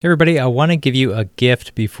Hey everybody, I want to give you a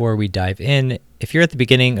gift before we dive in. If you're at the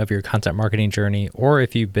beginning of your content marketing journey, or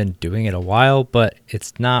if you've been doing it a while, but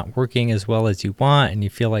it's not working as well as you want and you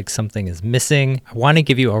feel like something is missing, I want to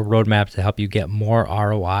give you a roadmap to help you get more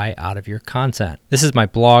ROI out of your content. This is my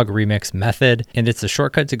blog remix method, and it's a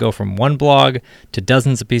shortcut to go from one blog to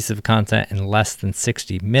dozens of pieces of content in less than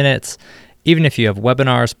 60 minutes. Even if you have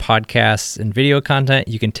webinars, podcasts, and video content,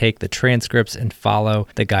 you can take the transcripts and follow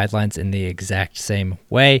the guidelines in the exact same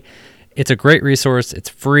way. It's a great resource. It's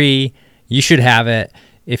free. You should have it.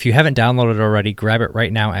 If you haven't downloaded it already, grab it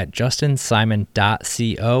right now at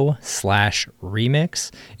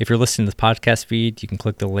justinsimon.co/remix. If you're listening to the podcast feed, you can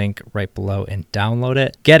click the link right below and download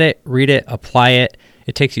it. Get it, read it, apply it.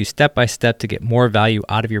 It takes you step by step to get more value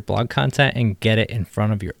out of your blog content and get it in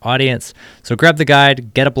front of your audience. So grab the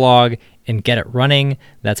guide, get a blog, and get it running.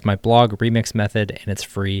 That's my blog remix method, and it's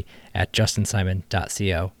free at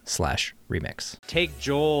justinsimon.co/remix. Take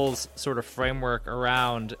Joel's sort of framework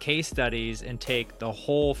around case studies and take the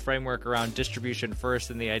whole framework around distribution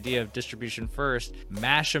first and the idea of distribution first,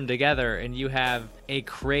 mash them together, and you have a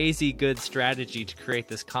crazy good strategy to create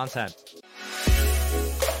this content.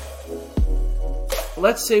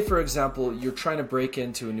 Let's say, for example, you're trying to break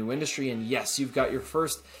into a new industry, and yes, you've got your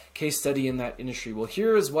first case study in that industry. Well,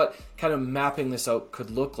 here is what kind of mapping this out could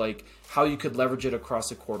look like, how you could leverage it across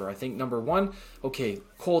a quarter. I think number one, okay,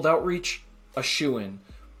 cold outreach, a shoe-in.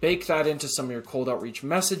 Bake that into some of your cold outreach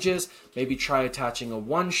messages. Maybe try attaching a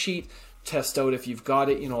one sheet, test out if you've got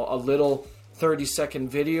it, a little 30-second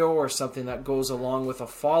video or something that goes along with a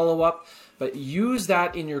follow-up. But use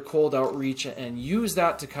that in your cold outreach and use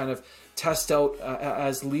that to kind of test out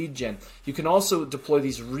as lead gen. You can also deploy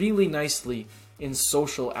these really nicely in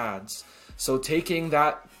social ads. So taking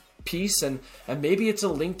that piece and maybe it's a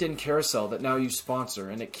LinkedIn carousel that now you sponsor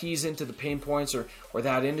and it keys into the pain points or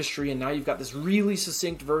that industry, and now you've got this really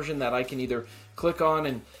succinct version that I can either click on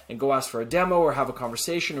and go ask for a demo or have a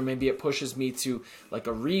conversation, or maybe it pushes me to like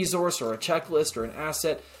a resource or a checklist or an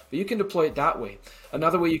asset, but you can deploy it that way.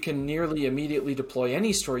 Another way you can nearly immediately deploy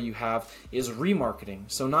any story you have is remarketing.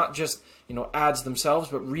 So not just ads themselves,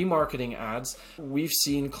 but remarketing ads. We've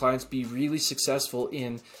seen clients be really successful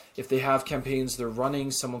in, if they have campaigns they're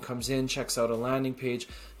running, someone comes in, checks out a landing page,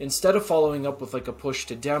 instead of following up with like a push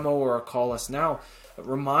to demo or a call us now,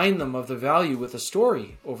 remind them of the value with a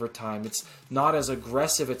story over time. It's not as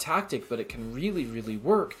aggressive a tactic, but it can really, really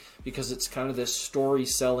work because it's kind of this story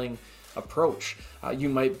selling approach. You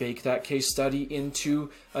might bake that case study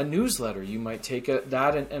into a newsletter. You might take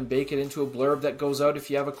that and bake it into a blurb that goes out. If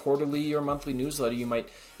you have a quarterly or monthly newsletter, you might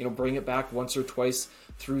bring it back once or twice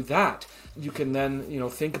through that. You can then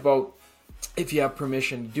think about, if you have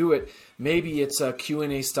permission to do it, maybe it's a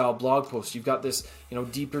Q&A style blog post. You've got this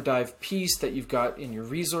deeper dive piece that you've got in your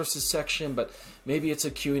resources section, but maybe it's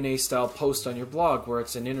a Q&A style post on your blog where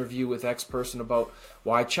it's an interview with X person about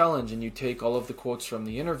why challenge, and you take all of the quotes from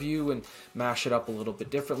the interview and mash it up a little bit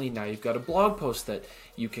differently. Now you've got a blog post that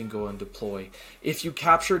you can go and deploy. If you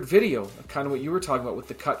captured video, kind of what you were talking about with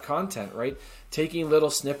the cut content, right? Taking little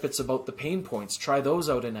snippets about the pain points, try those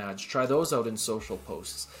out in ads, try those out in social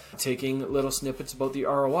posts. Taking little snippets about the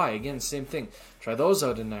ROI, again, same thing. Try those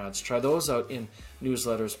out in ads, try those out in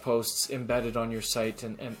newsletters, posts embedded on your site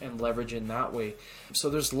and leverage in that way. So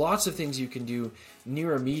there's lots of things you can do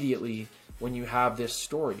near immediately when you have this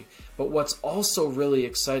story. But what's also really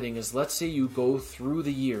exciting is, let's say you go through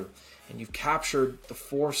the year and you've captured the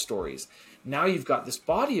 4 stories. Now you've got this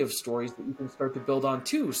body of stories that you can start to build on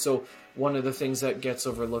too. So one of the things that gets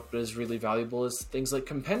overlooked but is really valuable is things like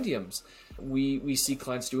compendiums. We see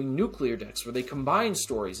clients doing nuclear decks where they combine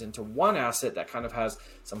stories into one asset that kind of has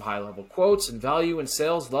some high level quotes and value, and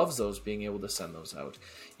sales loves those, being able to send those out.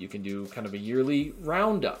 You can do kind of a yearly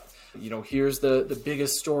roundup. Here's the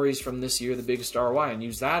biggest stories from this year, the biggest ROI, and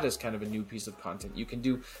use that as kind of a new piece of content. You can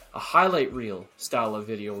do a highlight reel style of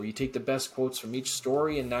video where you take the best quotes from each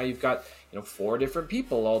story, and now you've got 4 different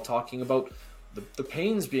people all talking about the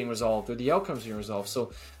pains being resolved or the outcomes being resolved.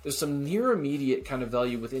 So there's some near immediate kind of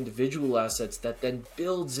value with individual assets that then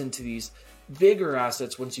builds into these bigger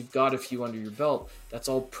assets once you've got a few under your belt. That's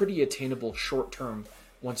all pretty attainable short term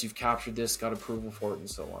once you've captured this, got approval for it, and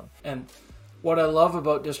so on. And what I love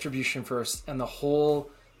about distribution first and the whole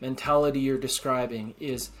mentality you're describing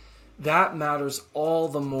is that matters all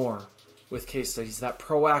the more with case studies, that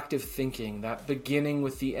proactive thinking, that beginning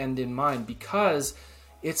with the end in mind, because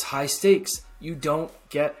it's high stakes. You don't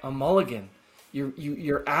get a mulligan.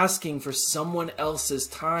 You're asking for someone else's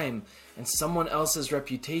time and someone else's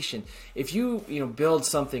reputation. If you build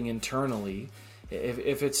something internally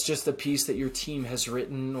If it's just a piece that your team has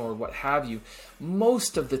written or what have you,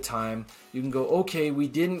 most of the time you can go, okay, we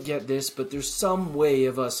didn't get this, but there's some way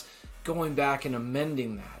of us going back and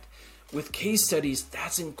amending that. With case studies,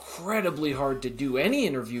 that's incredibly hard to do. Any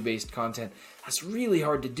interview-based content, that's really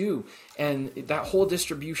hard to do. And that whole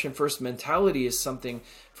distribution first mentality is something,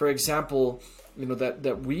 for example,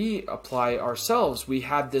 that we apply ourselves. We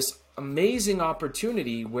had this amazing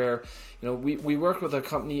opportunity where, we worked with a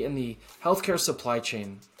company in the healthcare supply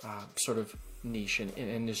chain sort of niche and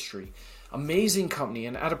industry. Amazing company.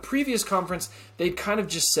 And at a previous conference, they'd kind of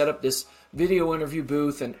just set up this video interview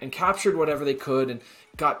booth and captured whatever they could and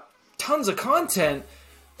got tons of content.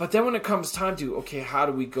 But then when it comes time to, okay, how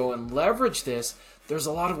do we go and leverage this? There's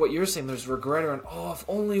a lot of what you're saying. There's regret around, if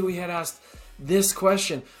only we had asked this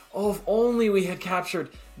question. If only we had captured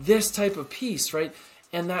this type of piece, right?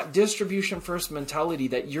 And that distribution first mentality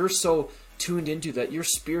that you're so tuned into, that you're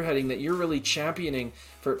spearheading, that you're really championing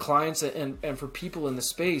for clients and for people in the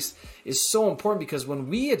space is so important, because when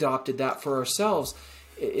we adopted that for ourselves,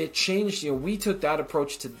 it changed. We took that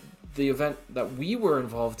approach to the event that we were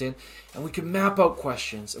involved in, and we could map out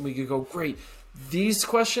questions and we could go, great, these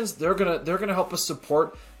questions, they're gonna help us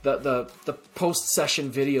support the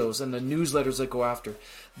post-session videos and the newsletters that go after.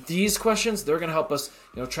 These questions, they're gonna help us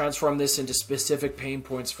transform this into specific pain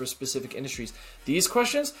points for specific industries. These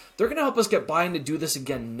questions, they're gonna help us get buy-in to do this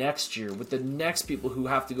again next year with the next people who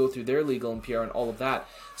have to go through their legal and PR and all of that.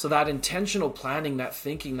 So that intentional planning, that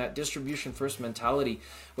thinking, that distribution first mentality,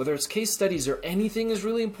 whether it's case studies or anything, is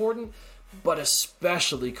really important, but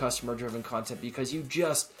especially customer-driven content, because you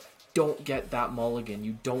just don't get that mulligan.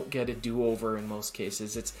 You don't get a do-over in most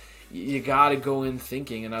cases. You got to go in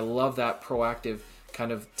thinking, and I love that proactive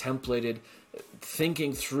kind of templated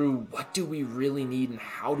thinking through what do we really need and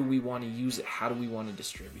how do we want to use it, how do we want to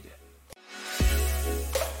distribute it.